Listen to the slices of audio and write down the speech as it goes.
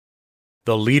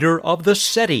the leader of the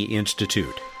SETI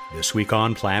Institute, this week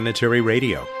on Planetary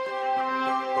Radio.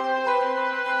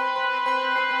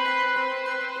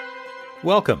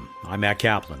 Welcome, I'm Matt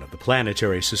Kaplan of the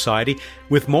Planetary Society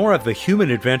with more of the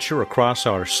human adventure across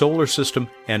our solar system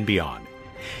and beyond.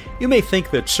 You may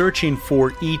think that searching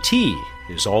for ET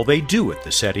is all they do at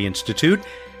the SETI Institute.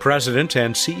 President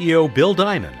and CEO Bill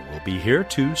Diamond will be here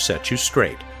to set you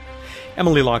straight.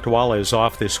 Emily Lakdawalla is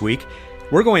off this week.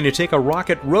 We're going to take a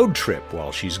rocket road trip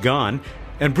while she's gone,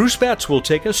 and Bruce Betts will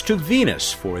take us to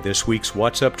Venus for this week's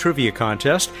What's Up Trivia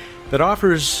contest that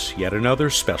offers yet another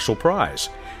special prize.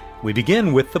 We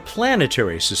begin with the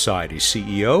Planetary Society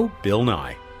CEO, Bill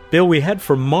Nye. Bill, we head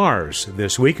for Mars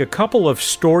this week. A couple of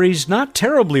stories not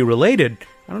terribly related.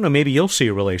 I don't know, maybe you'll see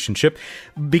a relationship.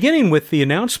 Beginning with the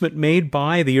announcement made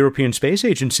by the European Space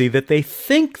Agency that they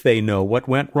think they know what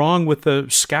went wrong with the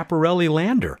Schiaparelli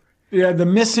lander. Yeah, the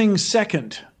missing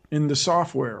second in the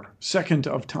software, second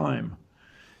of time.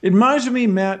 It reminds me,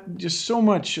 Matt, just so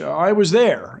much. I was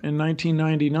there in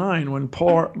 1999 when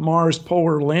Mars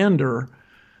Polar Lander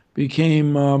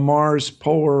became Mars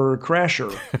Polar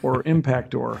Crasher or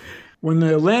Impactor. When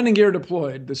the landing gear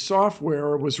deployed, the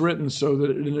software was written so that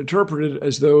it interpreted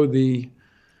as though the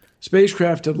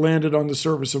spacecraft had landed on the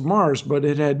surface of Mars, but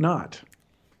it had not.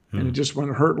 And it just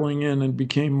went hurtling in and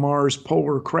became Mars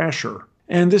Polar Crasher.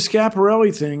 And this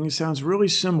Schiaparelli thing sounds really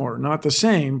similar, not the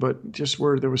same, but just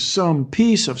where there was some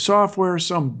piece of software,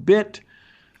 some bit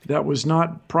that was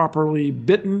not properly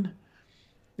bitten,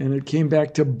 and it came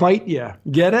back to bite you.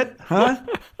 Get it? Huh?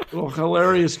 A little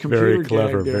hilarious computer Very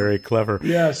clever, gag there. very clever.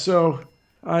 Yeah, so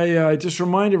I just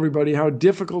remind everybody how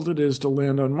difficult it is to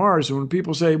land on Mars. And when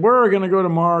people say, we're going to go to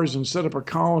Mars and set up a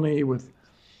colony with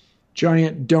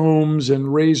giant domes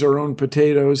and raise our own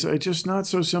potatoes, it's just not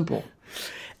so simple.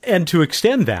 And to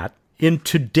extend that, in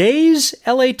today's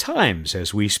LA Times,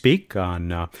 as we speak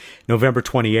on November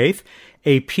 28th,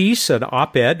 a piece, an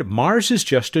op-ed, Mars is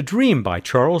Just a Dream by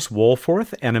Charles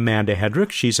Wohlforth and Amanda Hedrick.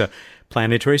 She's a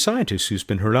planetary scientist who's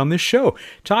been heard on this show,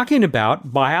 talking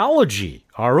about biology,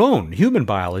 our own human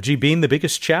biology, being the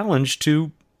biggest challenge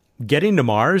to getting to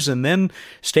Mars and then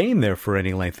staying there for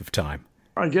any length of time.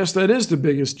 I guess that is the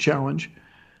biggest challenge.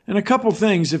 And a couple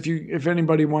things, if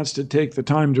anybody wants to take the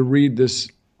time to read this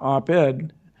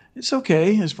op-ed, it's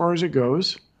okay as far as it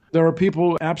goes. There are people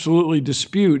who absolutely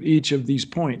dispute each of these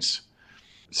points.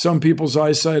 Some people's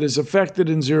eyesight is affected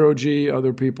in zero-G,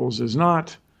 other people's is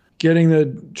not. Getting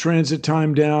the transit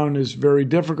time down is very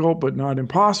difficult, but not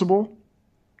impossible.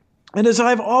 And as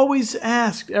I've always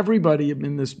asked everybody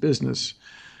in this business,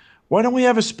 why don't we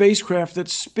have a spacecraft that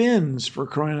spins, for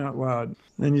crying out loud?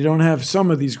 Then you don't have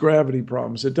some of these gravity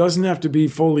problems. It doesn't have to be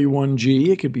fully 1G.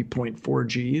 It could be 0.4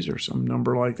 Gs or some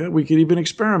number like that. We could even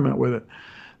experiment with it.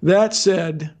 That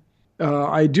said,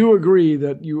 I do agree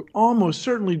that you almost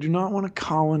certainly do not want to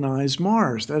colonize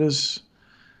Mars.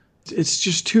 It's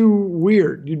just too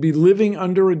weird. You'd be living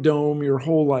under a dome your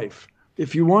whole life.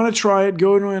 If you want to try it,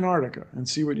 go to Antarctica and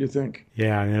see what you think.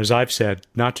 Yeah, and as I've said,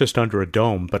 not just under a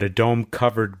dome, but a dome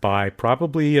covered by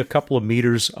probably a couple of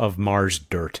meters of Mars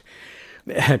dirt.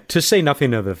 To say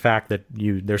nothing of the fact that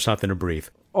there's nothing to breathe.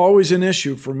 Always an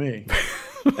issue for me.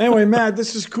 Anyway, Matt,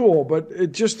 this is cool,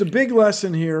 but just the big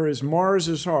lesson here is Mars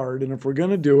is hard, and if we're going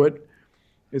to do it,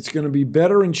 it's going to be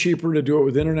better and cheaper to do it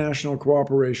with international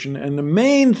cooperation. And the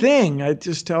main thing I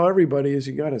just tell everybody is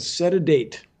you got to set a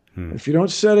date. If you don't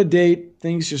set a date,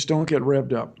 things just don't get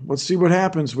revved up. Let's see what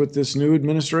happens with this new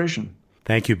administration.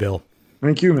 Thank you, Bill.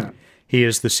 Thank you, Matt. He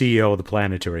is the CEO of the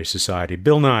Planetary Society,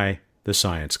 Bill Nye, the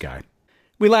science guy.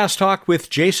 We last talked with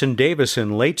Jason Davis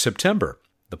in late September.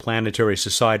 The Planetary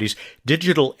Society's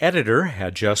digital editor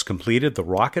had just completed the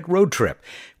rocket road trip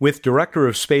with Director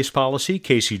of Space Policy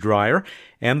Casey Dreyer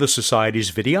and the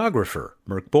Society's videographer,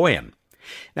 Merk Boyan.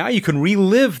 Now you can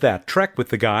relive that trek with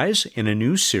the guys in a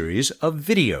new series of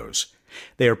videos.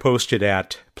 They are posted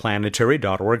at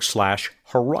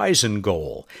planetary.org/Horizon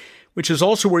Goal, which is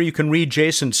also where you can read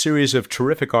Jason's series of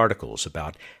terrific articles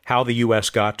about how the U.S.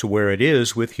 got to where it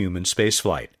is with human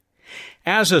spaceflight.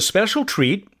 As a special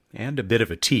treat, and a bit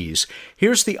of a tease,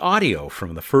 here's the audio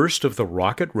from the first of the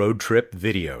rocket road trip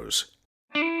videos.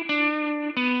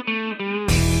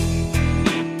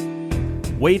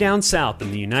 Way down south in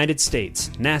the United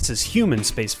States, NASA's human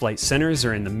spaceflight centers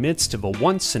are in the midst of a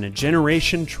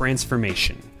once-in-a-generation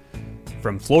transformation.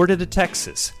 From Florida to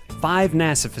Texas, 5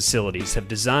 NASA facilities have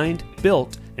designed,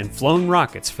 built, and flown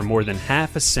rockets for more than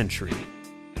half a century.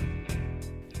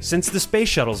 Since the space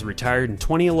shuttles retired in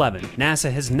 2011,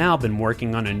 NASA has now been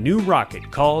working on a new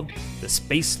rocket called the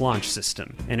Space Launch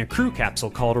System and a crew capsule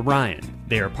called Orion.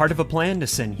 They are part of a plan to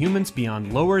send humans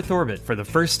beyond low Earth orbit for the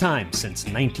first time since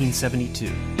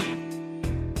 1972.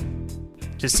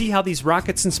 To see how these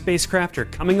rockets and spacecraft are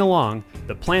coming along,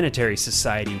 the Planetary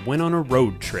Society went on a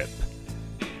road trip.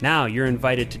 Now you're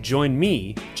invited to join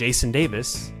me, Jason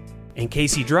Davis, and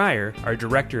Casey Dreyer, our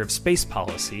Director of Space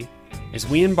Policy, as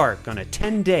we embark on a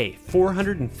 10-day,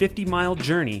 450-mile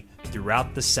journey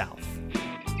throughout the South.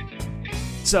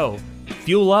 So,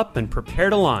 fuel up and prepare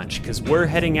to launch, because we're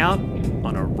heading out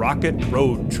on a rocket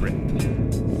road trip.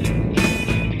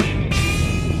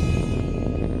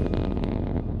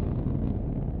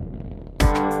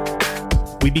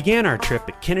 We began our trip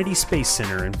at Kennedy Space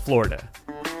Center in Florida.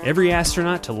 Every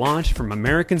astronaut to launch from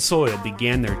American soil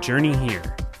began their journey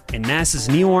here. In NASA's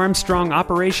Neil Armstrong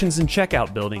Operations and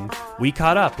Checkout Building, we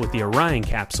caught up with the Orion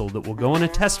capsule that will go on a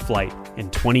test flight in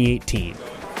 2018.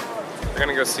 We're going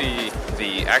to go see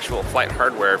the actual flight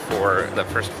hardware for the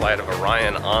first flight of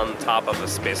Orion on top of a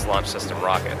Space Launch System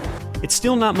rocket. It's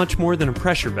still not much more than a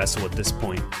pressure vessel at this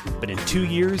point, but in 2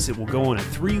 years it will go on a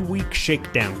 3-week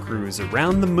shakedown cruise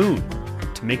around the moon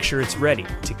to make sure it's ready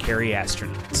to carry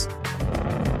astronauts.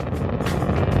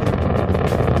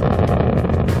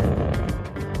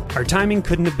 Our timing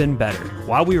couldn't have been better.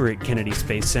 While we were at Kennedy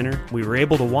Space Center, we were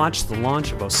able to watch the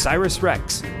launch of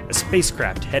OSIRIS-REx, a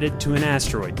spacecraft headed to an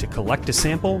asteroid to collect a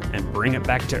sample and bring it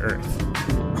back to Earth.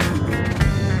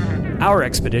 Our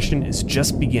expedition is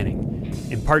just beginning.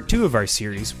 In part 2 of our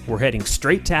series, we're heading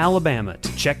straight to Alabama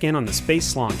to check in on the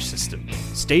Space Launch System.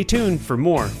 Stay tuned for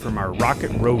more from our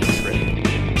rocket road trip.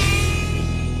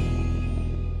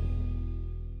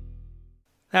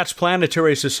 That's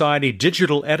Planetary Society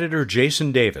digital editor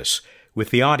Jason Davis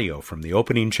with the audio from the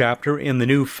opening chapter in the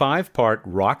new 5-part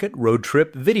Rocket Road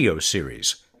Trip video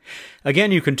series.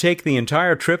 Again, you can take the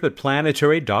entire trip at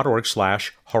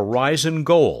planetary.org/horizon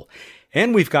goal.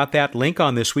 And we've got that link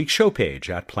on this week's show page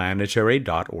at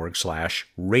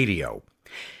planetary.org/radio.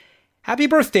 Happy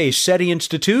birthday, SETI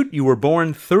Institute. You were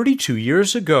born 32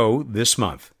 years ago this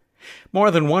month. More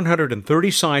than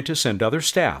 130 scientists and other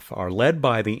staff are led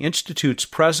by the Institute's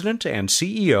president and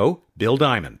CEO, Bill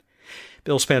Diamond.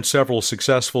 Bill spent several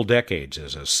successful decades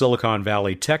as a Silicon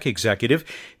Valley tech executive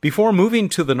before moving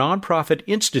to the nonprofit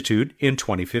Institute in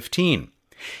 2015.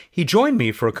 He joined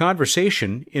me for a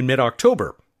conversation in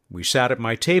mid-October. We sat at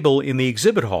my table in the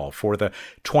exhibit hall for the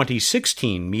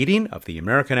 2016 meeting of the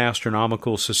American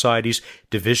Astronomical Society's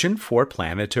Division for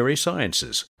Planetary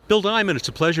Sciences. Bill Diamond, it's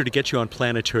a pleasure to get you on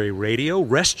Planetary Radio,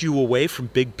 wrest you away from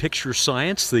Big Picture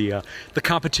Science, the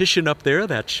competition up there,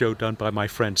 that show done by my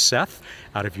friend Seth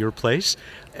out of your place.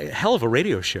 A hell of a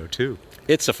radio show, too.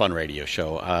 It's a fun radio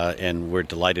show, and we're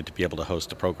delighted to be able to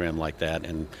host a program like that,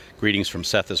 and greetings from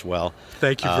Seth as well.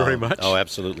 Thank you very much. Oh,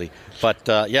 absolutely. But,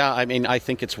 I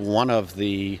think it's one of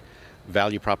the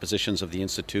value propositions of the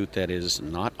Institute that is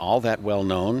not all that well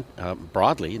known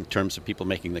broadly in terms of people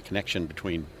making the connection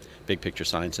between Big Picture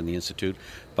Science and the Institute,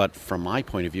 but from my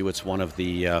point of view, it's one of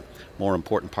the more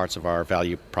important parts of our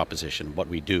value proposition, what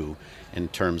we do in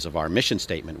terms of our mission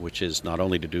statement, which is not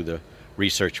only to do the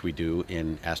research we do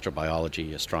in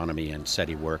astrobiology, astronomy, and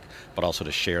SETI work, but also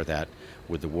to share that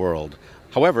with the world.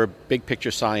 However, Big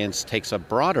Picture Science takes a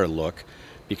broader look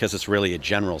because it's really a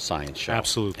general science show.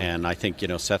 Absolutely. And I think,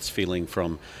 Seth's feeling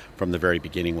from the very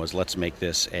beginning was, let's make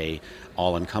this a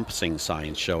all-encompassing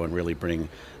science show and really bring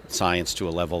science to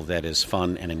a level that is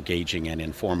fun and engaging and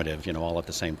informative, all at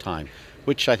the same time,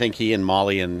 which I think he and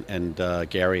Molly and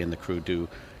Gary and the crew do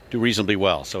reasonably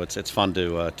well. So it's fun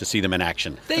to see them in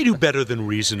action. They do better than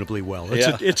reasonably well.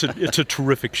 It's a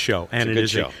terrific show, and it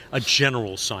is a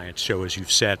general science show, as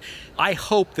you've said. I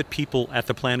hope that people at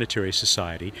the Planetary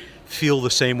Society feel the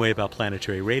same way about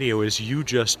Planetary Radio as you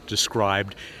just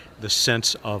described the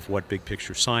sense of what Big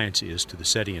Picture Science is to the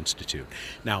SETI Institute.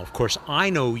 Now, of course, I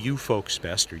know you folks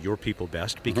best, or your people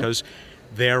best, because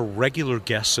they're regular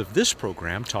guests of this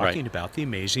program talking about the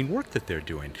amazing work that they're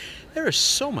doing. There is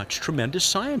so much tremendous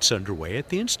science underway at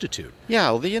the Institute.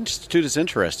 Yeah, well, the Institute is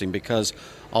interesting because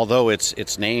although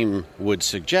its name would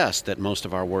suggest that most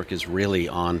of our work is really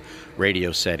on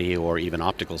radio SETI or even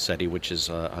optical SETI, which is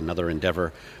another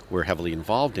endeavor we're heavily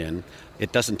involved in,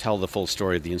 it doesn't tell the full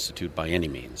story of the Institute by any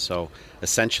means. So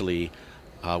essentially,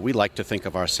 we like to think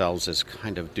of ourselves as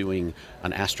kind of doing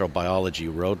an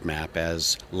astrobiology roadmap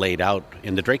as laid out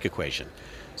in the Drake equation.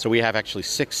 So we have actually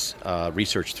 6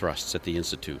 research thrusts at the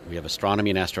Institute. We have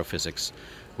astronomy and astrophysics,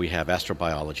 we have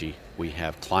astrobiology, we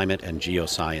have climate and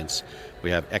geoscience,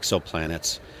 we have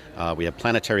exoplanets, we have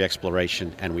planetary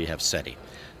exploration, and we have SETI.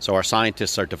 So our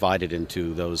scientists are divided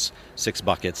into those 6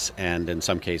 buckets, and in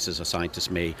some cases a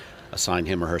scientist may assign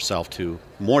him or herself to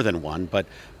more than one, but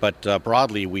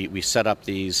broadly we set up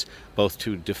these both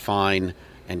to define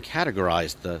and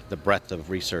categorize the breadth of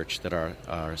research that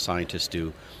our scientists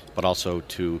do, but also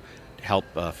to help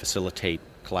facilitate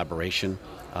collaboration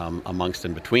amongst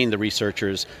and between the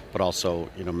researchers, but also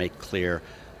make clear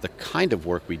the kind of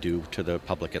work we do to the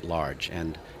public at large,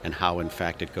 and how in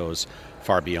fact it goes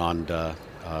far beyond the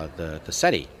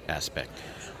SETI aspect.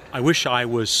 I wish I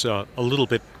was a little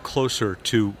bit closer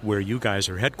to where you guys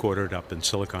are headquartered up in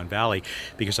Silicon Valley,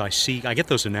 because I get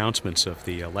those announcements of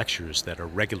the lectures that are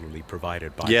regularly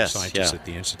provided by the scientists at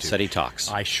the Institute. SETI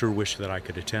Talks. I sure wish that I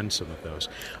could attend some of those.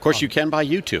 Of course, you can by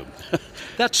YouTube.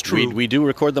 That's true. We do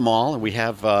record them all, and we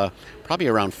have probably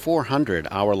around 400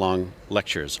 hour-long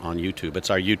lectures on YouTube. It's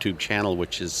our YouTube channel,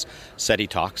 which is SETI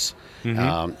Talks.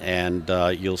 Mm-hmm.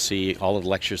 And you'll see all of the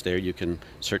lectures there. You can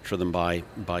search for them by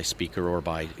speaker or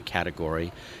by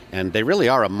category. And they really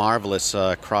are a marvelous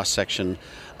cross-section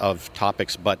of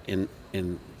topics, but in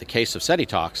the case of SETI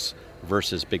Talks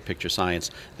versus Big Picture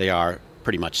Science, they are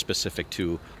pretty much specific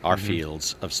to our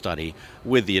fields of study,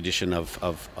 with the addition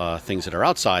of things that are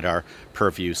outside our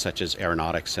purview, such as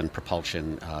aeronautics and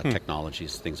propulsion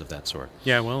technologies, things of that sort.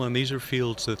 Yeah, well, and these are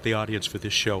fields that the audience for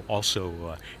this show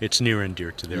also, it's near and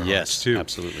dear to their hearts, too. Yes,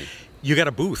 absolutely. You got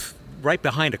a booth right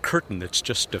behind a curtain that's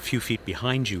just a few feet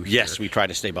behind you here. Yes, we try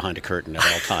to stay behind a curtain at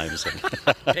all times.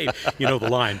 Hey, you know the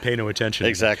line, pay no attention.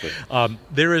 Exactly.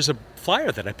 There is a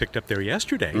flyer that I picked up there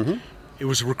yesterday. Mm-hmm. It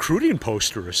was a recruiting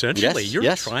poster, essentially.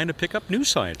 You're trying to pick up new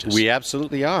scientists. We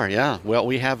absolutely are, yeah. Well,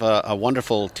 we have a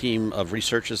wonderful team of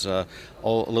researchers, a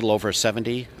little over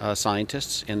 70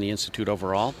 scientists in the Institute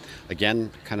overall. Again,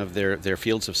 kind of their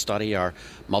fields of study are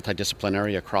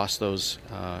multidisciplinary across those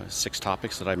 6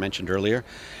 topics that I mentioned earlier.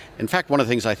 In fact, one of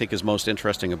the things I think is most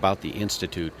interesting about the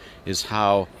Institute is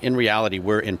how, in reality,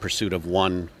 we're in pursuit of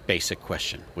one basic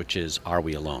question, which is, are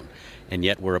we alone? And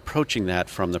yet we're approaching that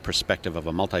from the perspective of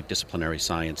a multidisciplinary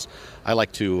science. I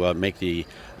like to make the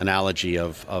analogy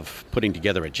of putting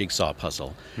together a jigsaw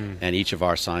puzzle, and each of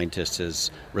our scientists has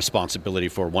responsibility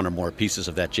for one or more pieces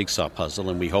of that jigsaw puzzle,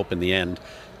 and we hope in the end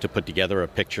to put together a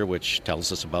picture which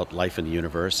tells us about life in the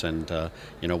universe and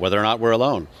whether or not we're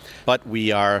alone. But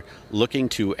we are looking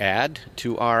to add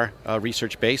to our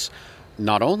research base,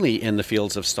 not only in the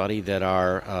fields of study that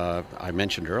are I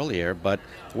mentioned earlier, but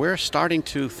we're starting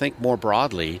to think more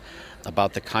broadly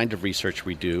about the kind of research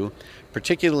we do,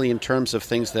 particularly in terms of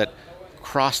things that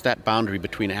cross that boundary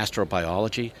between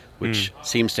astrobiology, which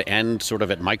seems to end sort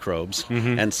of at microbes,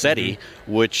 and SETI,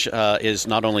 which is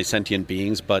not only sentient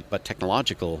beings, but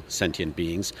technological sentient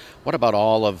beings. What about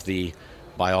all of the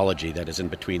biology that is in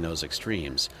between those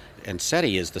extremes? And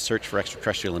SETI is the search for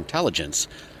extraterrestrial intelligence,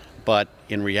 but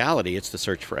in reality, it's the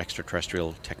search for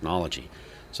extraterrestrial technology.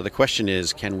 So the question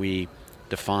is, can we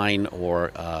define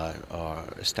or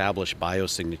establish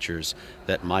biosignatures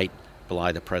that might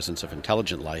belie the presence of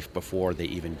intelligent life before they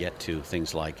even get to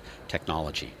things like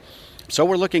technology? So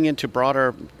we're looking into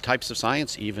broader types of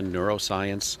science, even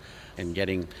neuroscience, and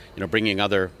bringing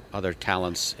other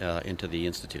talents into the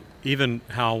Institute. Even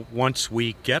how once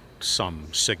we get some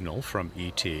signal from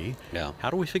ET, how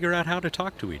do we figure out how to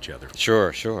talk to each other?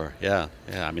 Sure, yeah.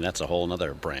 I mean, that's a whole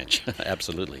other branch,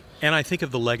 absolutely. And I think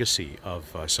of the legacy of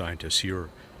scientists. You're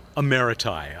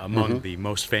emeriti, among the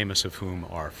most famous of whom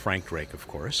are Frank Drake, of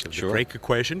course. The Drake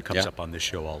equation comes up on this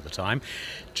show all the time.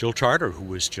 Jill Charter, who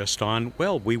was just on,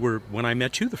 when I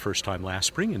met you the first time last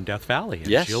spring in Death Valley.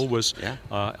 And Jill was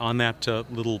on that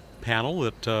little panel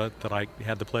that I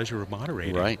had the pleasure of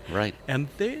moderating. Right. And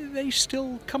they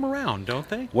still come around, don't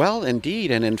they? Well,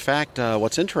 indeed. And in fact,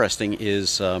 what's interesting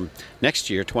is next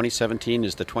year, 2017,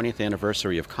 is the 20th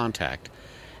anniversary of Contact.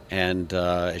 And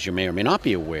as you may or may not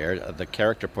be aware, the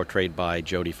character portrayed by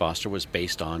Jodie Foster was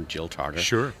based on Jill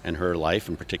Charter and her life,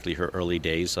 and particularly her early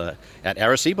days at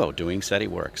Arecibo doing SETI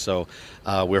work. So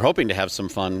we're hoping to have some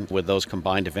fun with those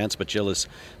combined events, but Jill is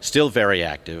still very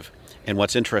active. And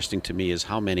what's interesting to me is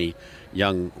how many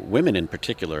young women in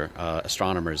particular,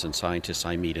 astronomers and scientists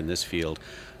I meet in this field,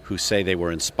 who say they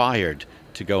were inspired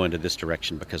to go into this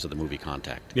direction because of the movie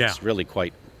Contact. Yeah. It's really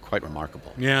quite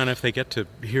remarkable. Yeah, and if they get to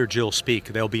hear Jill speak,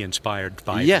 they'll be inspired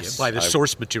by the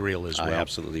source material as well. I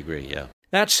absolutely agree, yeah.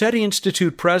 That's SETI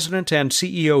Institute President and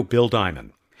CEO Bill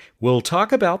Diamond. We'll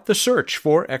talk about the search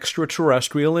for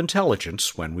extraterrestrial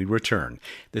intelligence when we return.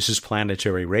 This is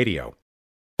Planetary Radio.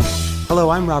 Hello,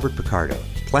 I'm Robert Picardo.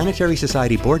 Planetary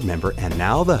Society board member and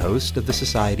now the host of the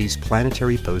Society's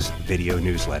Planetary Post video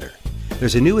newsletter.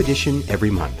 There's a new edition every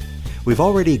month. We've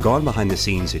already gone behind the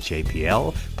scenes at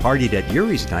JPL, partied at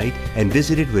Yuri's Night, and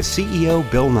visited with CEO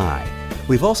Bill Nye.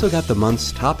 We've also got the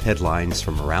month's top headlines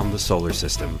from around the solar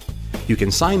system. You can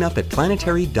sign up at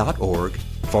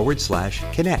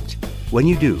planetary.org/connect. When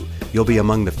you do, you'll be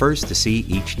among the first to see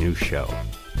each new show.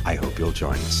 I hope you'll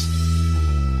join us.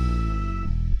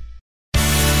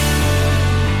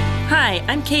 Hi,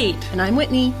 I'm Kate. And I'm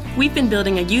Whitney. We've been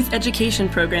building a youth education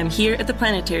program here at the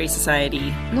Planetary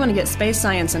Society. We want to get space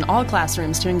science in all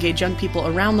classrooms to engage young people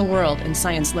around the world in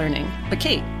science learning. But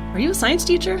Kate, are you a science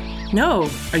teacher? No.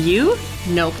 Are you?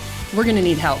 Nope. We're going to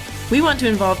need help. We want to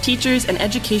involve teachers and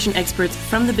education experts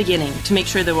from the beginning to make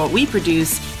sure that what we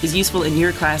produce is useful in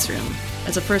your classroom.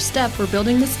 As a first step, we're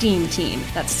building the STEAM team.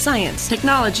 That's science,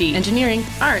 technology, engineering,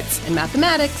 arts, and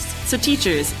mathematics. So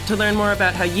teachers, to learn more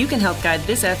about how you can help guide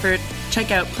this effort,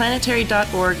 check out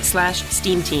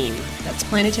planetary.org/STEAM team. That's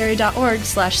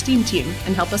planetary.org/STEAM team,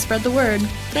 and help us spread the word.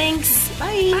 Thanks.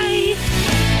 Bye. Bye.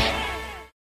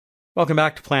 Welcome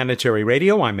back to Planetary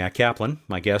Radio. I'm Matt Kaplan.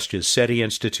 My guest is SETI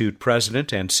Institute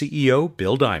President and CEO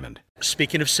Bill Diamond.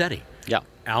 Speaking of SETI,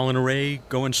 Allen Array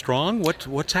going strong?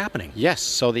 What's happening? Yes,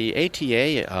 so the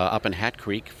ATA up in Hat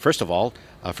Creek, first of all,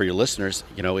 for your listeners,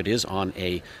 it is on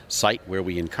a site where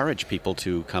we encourage people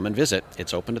to come and visit.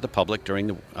 It's open to the public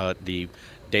during the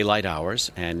daylight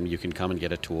hours, and you can come and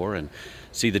get a tour and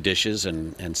see the dishes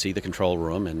and see the control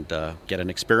room and get an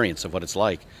experience of what it's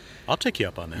like. I'll take you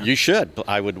up on that. You should.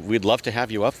 We'd love to have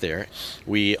you up there.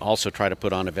 We also try to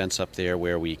put on events up there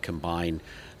where we combine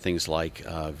things like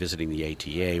visiting the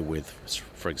ATA with,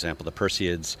 for example, the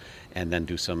Perseids, and then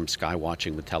do some sky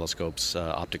watching with telescopes,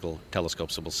 optical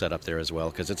telescopes that we'll set up there as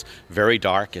well, because it's very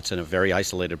dark. It's in a very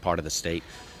isolated part of the state,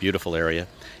 beautiful area,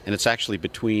 and it's actually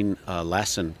between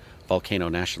Lassen Volcano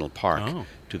National Park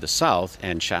to the south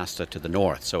and Shasta to the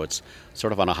north. So it's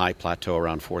sort of on a high plateau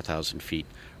around 4,000 feet,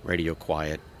 radio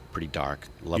quiet, pretty dark,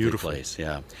 lovely Beautiful place.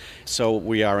 Yeah. So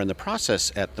we are in the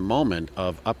process at the moment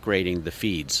of upgrading the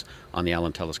feeds on the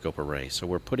Allen Telescope Array. So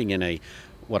we're putting in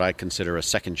what I consider a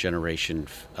second generation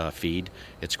feed.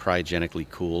 It's cryogenically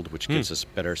cooled, which gives us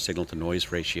better signal to noise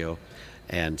ratio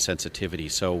and sensitivity.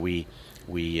 So we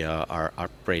are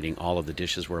upgrading all of the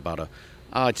dishes. We're about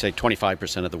I'd say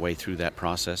 25% of the way through that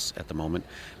process at the moment.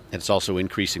 And it's also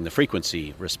increasing the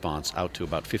frequency response out to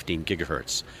about 15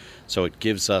 gigahertz. So it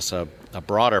gives us a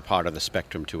broader part of the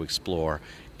spectrum to explore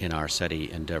in our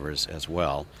SETI endeavors, as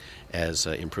well as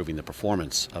improving the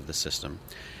performance of the system.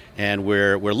 And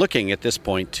we're looking at this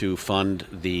point to fund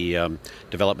the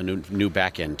development of new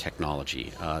back-end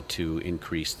technology to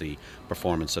increase the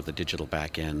performance of the digital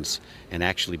back-ends and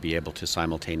actually be able to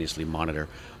simultaneously monitor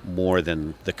more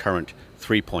than the current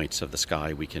 3 points of the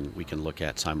sky we can look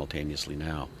at simultaneously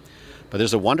now. But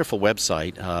there's a wonderful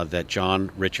website that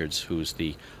John Richards, who's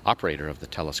the operator of the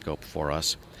telescope for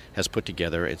us, has put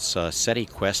together. It's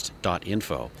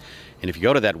SETIquest.info. And if you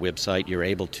go to that website, you're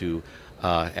able to,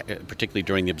 particularly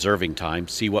during the observing time,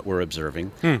 see what we're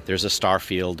observing. There's a star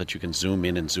field that you can zoom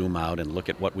in and zoom out and look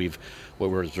at what we're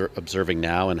observing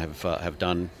now and have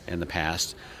done in the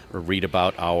past. Or read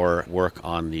about our work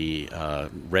on the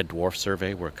Red Dwarf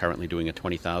Survey. We're currently doing a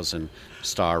 20,000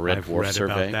 star Red Dwarf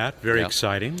Survey. I've read about that. Very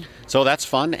exciting. So that's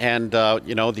fun. And,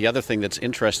 the other thing that's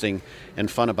interesting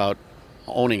and fun about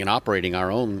owning and operating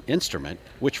our own instrument,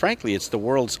 which frankly it's the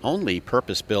world's only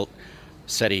purpose-built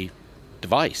SETI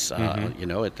device.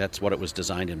 That's what it was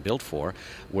designed and built for,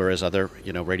 whereas other,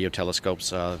 radio telescopes,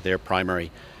 their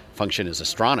primary function is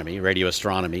astronomy, radio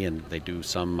astronomy, and they do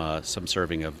some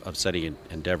serving of SETI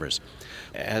endeavors.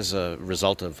 As a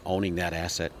result of owning that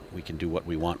asset, we can do what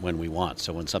we want when we want.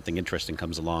 So when something interesting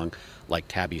comes along, like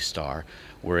Tabby Star,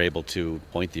 we're able to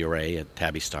point the array at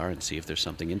Tabby Star and see if there's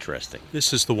something interesting.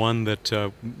 This is the one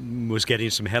that was getting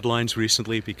some headlines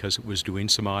recently because it was doing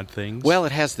some odd things? Well,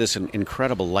 it has this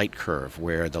incredible light curve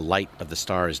where the light of the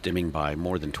star is dimming by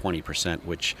more than 20%,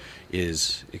 which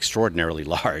is extraordinarily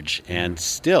large and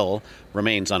still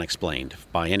remains unexplained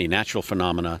by any natural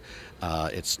phenomena.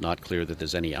 It's not clear that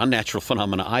there's any unnatural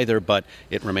phenomena either, but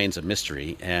it remains a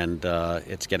mystery, and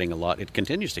it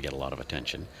continues to get a lot of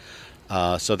attention.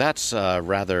 So that's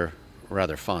rather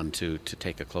fun to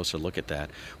take a closer look at that.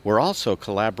 We're also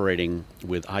collaborating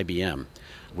with IBM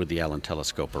with the Allen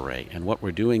Telescope Array, and what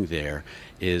we're doing there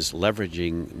is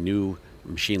leveraging new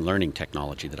machine learning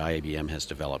technology that IBM has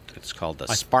developed. It's called the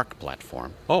Spark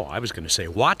platform. Oh, I was going to say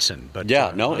Watson, but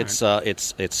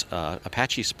it's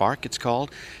Apache Spark. It's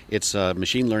called. It's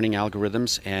machine learning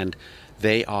algorithms, and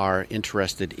they are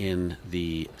interested in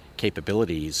the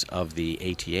capabilities of the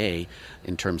ATA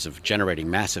in terms of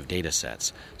generating massive data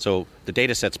sets. So the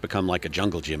data sets become like a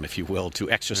jungle gym, if you will,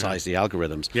 to exercise the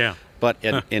algorithms. Yeah. But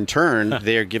in turn,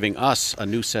 they're giving us a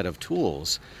new set of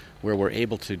tools where we're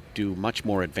able to do much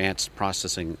more advanced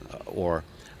processing or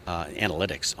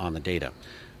analytics on the data.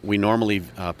 We normally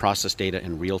process data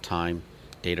in real time.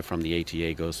 Data from the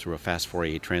ATA goes through a fast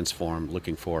Fourier transform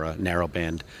looking for a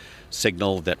narrowband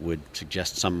signal that would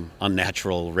suggest some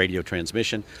unnatural radio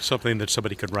transmission. Something that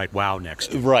somebody could write wow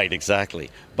next to. Right, exactly.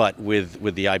 But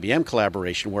with the IBM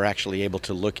collaboration, we're actually able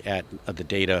to look at the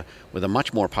data with a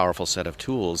much more powerful set of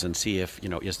tools and see if,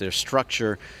 is there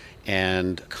structure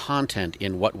and content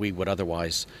in what we would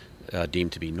otherwise deem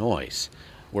to be noise.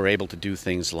 We're able to do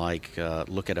things like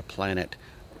look at a planet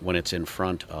when it's in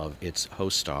front of its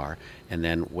host star and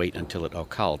then wait until it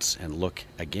occults and look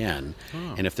again.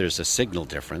 And if there's a signal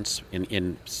difference,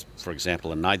 for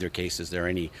example, in neither case is there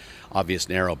any obvious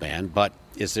narrowband, but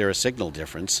is there a signal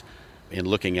difference in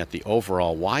looking at the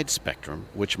overall wide spectrum,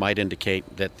 which might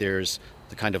indicate that there's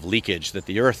the kind of leakage that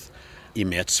the Earth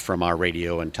emits from our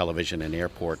radio and television and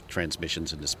airport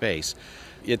transmissions into space.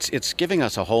 It's giving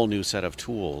us a whole new set of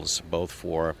tools, both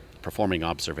for performing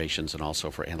observations and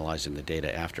also for analyzing the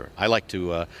data after. I like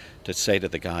to say to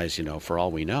the guys, for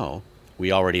all we know,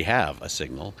 we already have a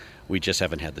signal. We just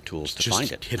haven't had the tools to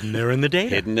find it. Hidden there in the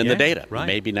data. Hidden in the data. Right.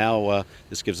 Maybe now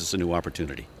this gives us a new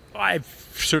opportunity. I've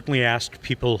certainly asked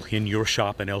people in your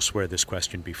shop and elsewhere this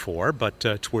question before, but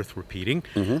it's worth repeating.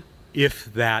 Mm-hmm.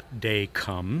 If that day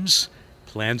comes,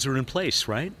 plans are in place,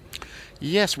 right?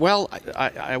 Yes, well,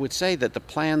 I would say that the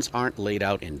plans aren't laid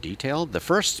out in detail. The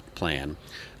first plan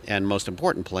and most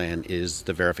important plan is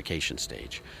the verification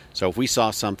stage. So if we saw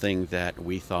something that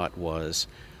we thought was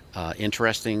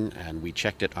interesting and we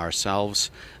checked it ourselves,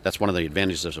 that's one of the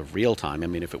advantages of real time. I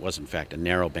mean, if it was in fact a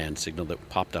narrowband signal that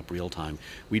popped up real time,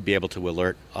 we'd be able to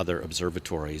alert other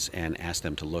observatories and ask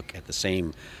them to look at the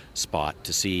same spot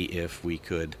to see if we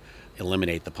could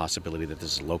eliminate the possibility that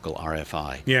this is local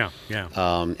RFI. Yeah.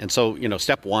 And so,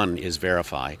 step one is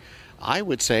verify. I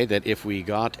would say that if we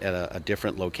got at a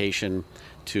different location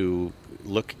to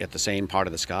look at the same part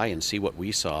of the sky and see what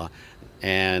we saw,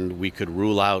 and we could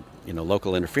rule out,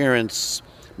 local interference,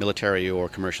 military or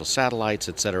commercial satellites,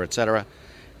 et cetera,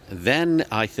 then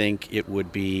I think it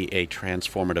would be a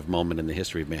transformative moment in the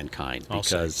history of mankind.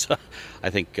 Because I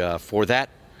think for that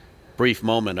brief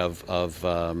moment of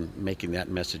making that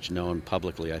message known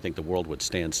publicly, I think the world would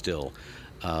stand still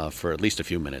for at least a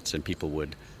few minutes, and people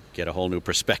would get a whole new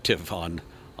perspective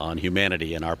on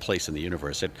humanity and our place in the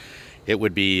universe. It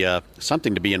would be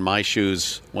something to be in my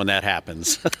shoes when that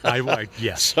happens.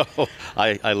 Yes. So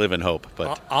I live in hope.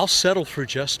 But I'll settle for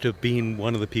just being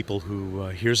one of the people who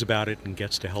hears about it and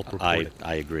gets to help report it.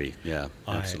 I agree. Yeah,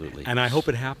 absolutely. And I hope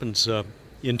it happens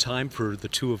in time for the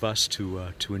two of us to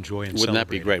enjoy and celebrate. Wouldn't that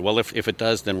be great? Well, if it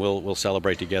does, then we'll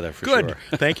celebrate together for sure. Good.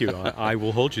 Thank you. I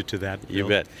will hold you to that. You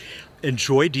bet.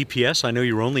 Enjoy DPS. I know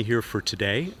you're only here for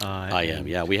today. I am,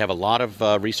 yeah. We have a lot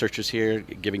of researchers here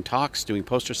giving talks, doing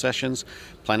poster sessions.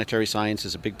 Planetary science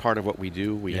is a big part of what we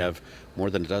do. We have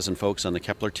more than a dozen folks on the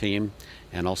Kepler team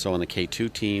and also on the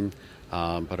K2 team.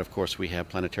 But of course, we have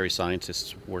planetary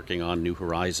scientists working on New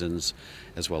Horizons,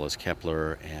 as well as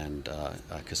Kepler and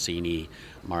Cassini,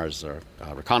 Mars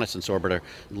Reconnaissance Orbiter.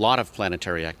 A lot of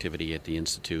planetary activity at the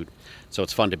Institute. So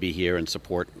it's fun to be here and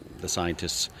support the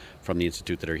scientists from the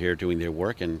Institute that are here doing their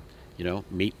work and,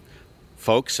 meet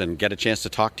folks and get a chance to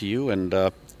talk to you and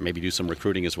maybe do some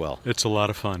recruiting as well. It's a lot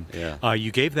of fun. Yeah.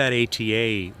 You gave that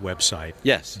ATA website.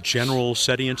 Yes. General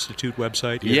SETI Institute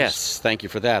website? Yes, thank you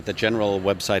for that. The general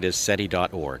website is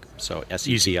SETI.org. So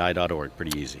SETI.org,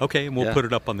 pretty easy. Okay, and we'll put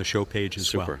it up on the show page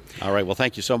as well. Super. All right, well,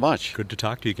 thank you so much. Good to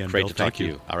talk to you again, Great Bill. to talk to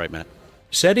you. All right, Matt.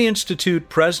 SETI Institute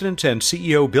President and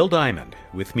CEO Bill Diamond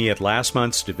with me at last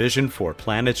month's Division for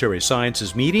Planetary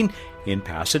Sciences meeting in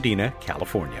Pasadena,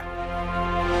 California.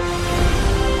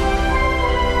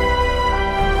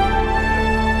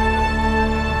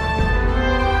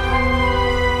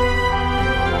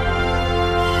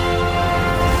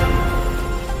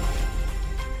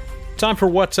 Time for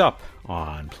What's Up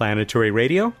on Planetary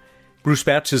Radio. Bruce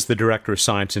Betts is the Director of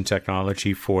Science and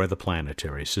Technology for the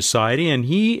Planetary Society, and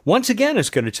he, once again, is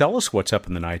going to tell us what's up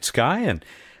in the night sky, and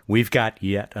we've got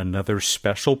yet another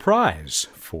special prize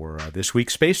for this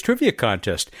week's Space Trivia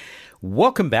Contest.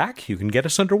 Welcome back. You can get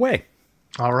us underway.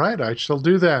 All right, I shall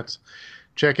do that.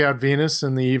 Check out Venus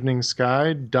in the evening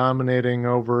sky, dominating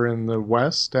over in the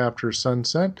west after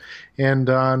sunset. And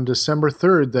on December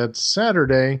 3rd, that's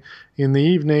Saturday, in the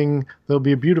evening, there'll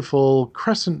be a beautiful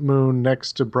crescent moon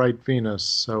next to bright Venus.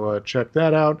 So check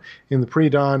that out in the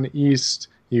pre-dawn east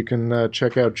you can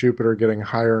check out Jupiter getting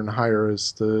higher and higher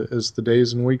as the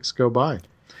days and weeks go by.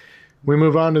 We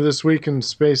move on to This Week in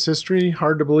Space History.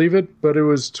 Hard to believe it, but it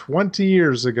was 20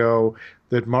 years ago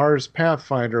that Mars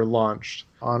Pathfinder launched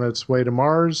on its way to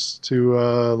Mars to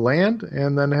land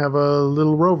and then have a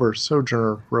little rover,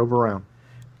 Sojourner, rove around.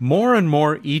 More and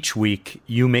more each week,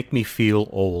 you make me feel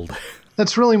old.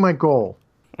 That's really my goal.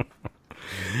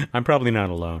 I'm probably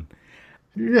not alone.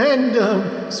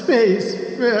 Random space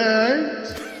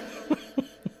facts.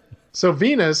 So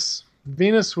Venus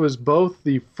was both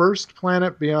the first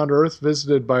planet beyond Earth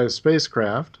visited by a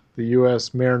spacecraft, the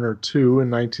U.S. Mariner 2 in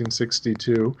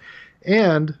 1962,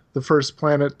 and the first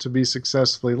planet to be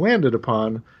successfully landed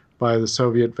upon by the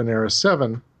Soviet Venera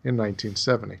 7 in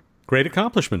 1970. Great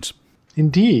accomplishments.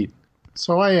 Indeed.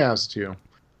 So I asked you,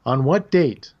 on what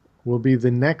date will be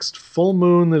the next full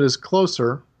moon that is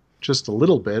closer, just a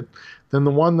little bit, than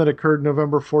the one that occurred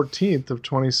November 14th of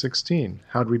 2016?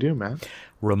 How'd we do, Matt?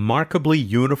 Remarkably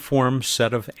uniform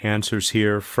set of answers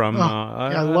here from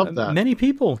I love that. Many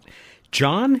people.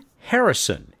 John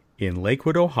Harrison in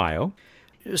Lakewood, Ohio,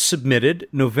 submitted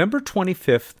November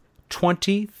 25th,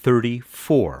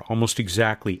 2034, almost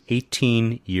exactly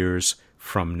 18 years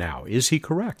from now. Is he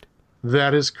correct?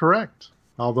 That is correct.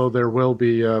 Although there will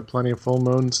be plenty of full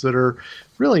moons that are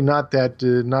really not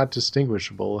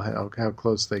distinguishable how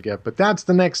close they get. But that's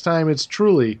the next time it's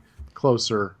truly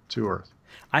closer to Earth.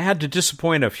 I had to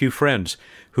disappoint a few friends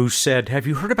who said, have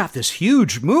you heard about this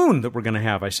huge moon that we're going to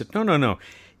have? I said, no.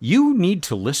 You need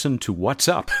to listen to What's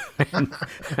Up.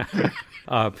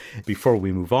 Before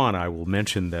we move on, I will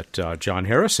mention that John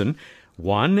Harrison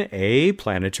won a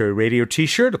Planetary Radio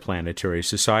t-shirt, a Planetary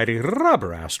Society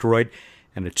rubber asteroid,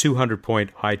 and a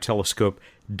 200-point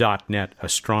iTelescope.net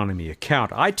astronomy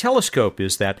account. iTelescope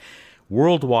is that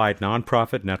worldwide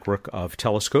nonprofit network of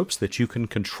telescopes that you can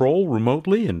control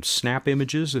remotely and snap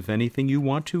images of anything you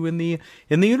want to in the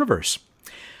universe.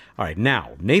 All right,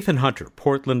 now, Nathan Hunter,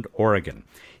 Portland, Oregon.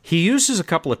 He uses a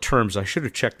couple of terms. I should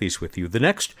have checked these with you. The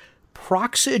next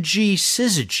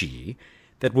Proxy-syzygy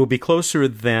that will be closer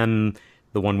than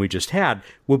the one we just had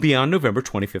will be on November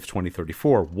 25th,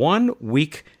 2034, 1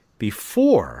 week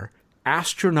before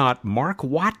astronaut Mark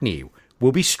Watney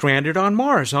will be stranded on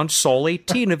Mars on Sol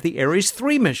 18 of the Ares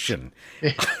 3 mission.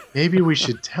 Maybe we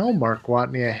should tell Mark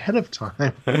Watney ahead of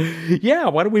time. Yeah,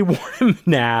 why don't we warn him?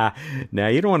 Nah,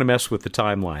 you don't want to mess with the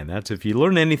timeline. That's if you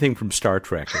learn anything from Star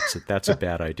Trek, that's a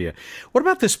bad idea. What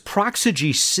about this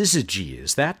Proxy-syzygy?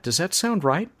 Does that sound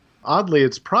right? Oddly,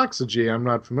 it's Proxy I'm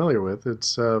not familiar with.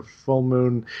 It's full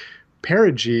moon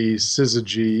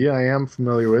Perigee-syzygy I am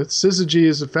familiar with. Syzygy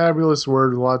is a fabulous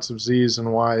word with lots of Z's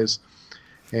and Y's.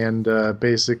 And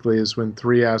basically is when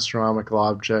three astronomical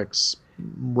objects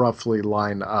roughly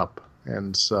line up.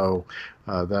 And so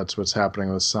that's what's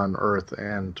happening with Sun, Earth,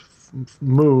 and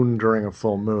Moon during a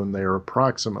full moon. They are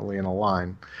approximately in a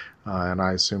line. And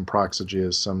I assume Proxy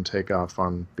is some takeoff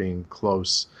on being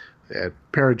close.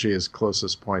 Perigee is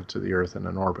closest point to the Earth in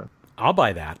an orbit. I'll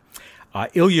buy that.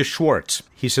 Ilya Schwartz,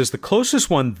 he says the closest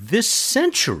one this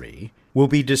century will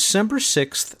be December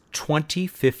 6th,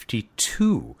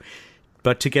 2052.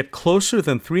 But to get closer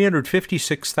than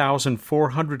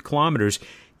 356,400 kilometers,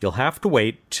 you'll have to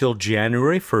wait till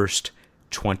January 1st,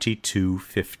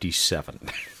 2257.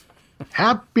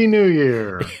 Happy New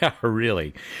Year! Yeah,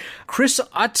 really. Chris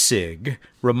Utzig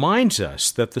reminds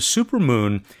us that the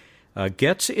supermoon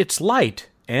gets its light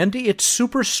and its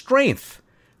super strength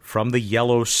from the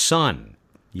yellow sun,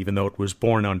 even though it was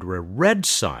born under a red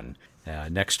sun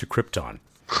next to Krypton.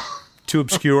 Too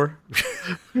obscure?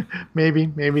 Maybe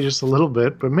just a little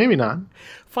bit, but maybe not.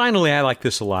 Finally, I like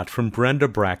this a lot from Brenda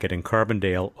Brackett in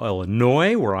Carbondale,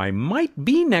 Illinois, where I might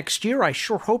be next year, I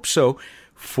sure hope so,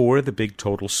 for the big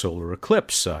total solar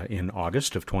eclipse in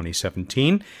August of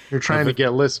 2017. You're trying to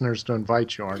get listeners to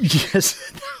invite you, aren't you?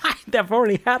 Yes, I've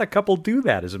already had a couple do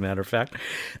that, as a matter of fact.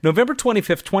 November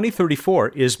 25th, 2034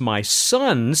 is my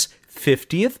son's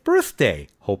 50th birthday.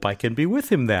 Hope I can be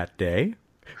with him that day.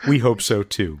 We hope so,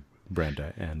 too,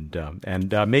 Brenda, and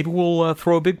maybe we'll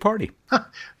throw a big party.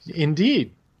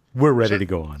 Indeed. We're ready to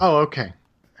go on. Oh, okay.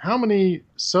 How many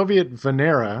Soviet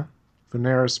Venera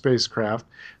spacecraft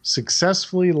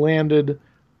successfully landed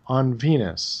on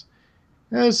Venus?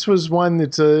 This was one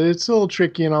that's it's a little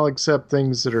tricky, and I'll accept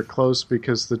things that are close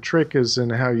because the trick is in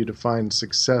how you define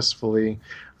successfully.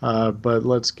 But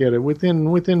let's get it within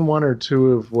one or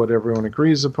two of what everyone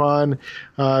agrees upon,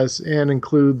 and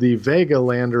include the Vega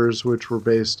landers, which were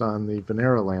based on the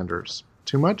Venera landers.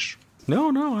 Too much?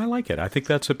 No, I like it. I think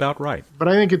that's about right. But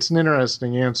I think it's an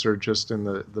interesting answer just in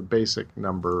the basic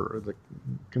number, or the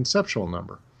conceptual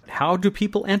number. How do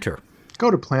people enter? go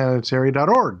to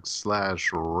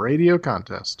planetary.org/radio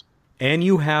contest. And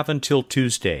you have until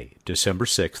Tuesday, December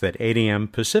 6th at 8 a.m.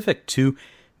 Pacific to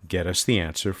get us the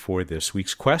answer for this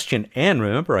week's question. And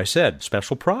remember, I said,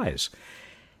 special prize.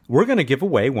 We're going to give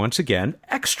away, once again,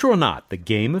 Extronaut, the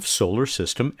game of solar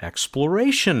system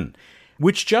exploration,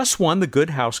 which just won the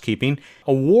Good Housekeeping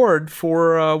Award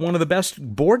for one of the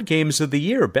best board games of the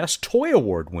year, Best Toy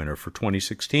Award winner for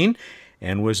 2016,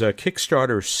 and was a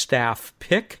Kickstarter staff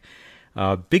pick.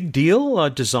 Big deal,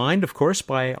 designed, of course,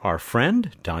 by our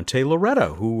friend Dante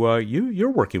Loretta, who you're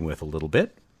working with a little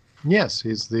bit. Yes,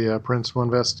 he's the principal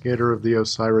investigator of the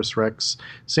OSIRIS-REx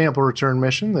sample return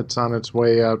mission that's on its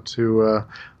way out to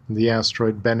the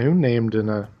asteroid Bennu, named in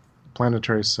a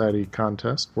Planetary Society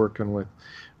contest, working with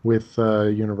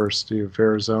University of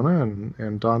Arizona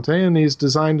and Dante, and he's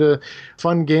designed a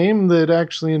fun game that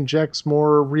actually injects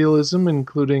more realism,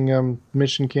 including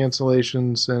mission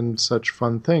cancellations and such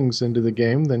fun things into the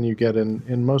game than you get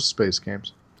in most space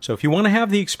games. So if you want to have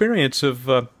the experience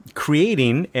of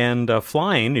creating and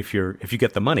flying, if you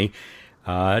get the money,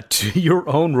 to your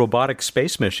own robotic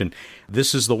space mission,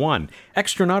 this is the one.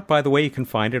 Extronaut, by the way, you can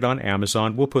find it on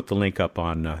Amazon. We'll put the link up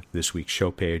on this week's show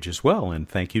page as well. And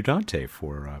thank you, Dante,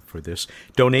 for this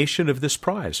donation of this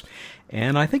prize.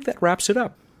 And I think that wraps it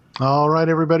up. All right,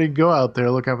 everybody, go out there,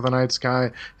 look up at the night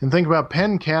sky, and think about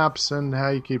pen caps and how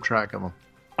you keep track of them.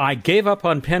 I gave up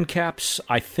on pen caps,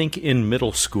 I think, in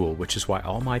middle school, which is why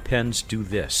all my pens do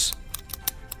this.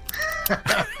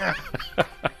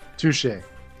 Touché.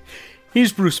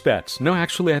 He's Bruce Betts. No,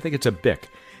 actually, I think it's a Bic.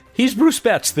 He's Bruce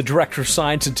Betts, the Director of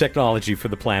Science and Technology for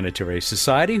the Planetary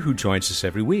Society, who joins us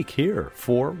every week here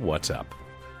for What's Up.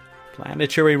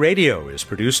 Planetary Radio is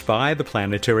produced by the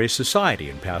Planetary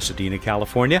Society in Pasadena,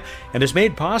 California, and is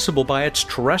made possible by its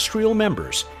terrestrial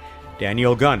members.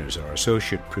 Danielle Gunn is our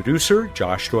associate producer.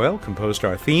 Josh Doyle composed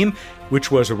our theme,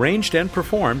 which was arranged and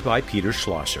performed by Peter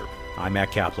Schlosser. I'm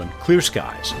Matt Kaplan. Clear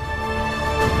skies.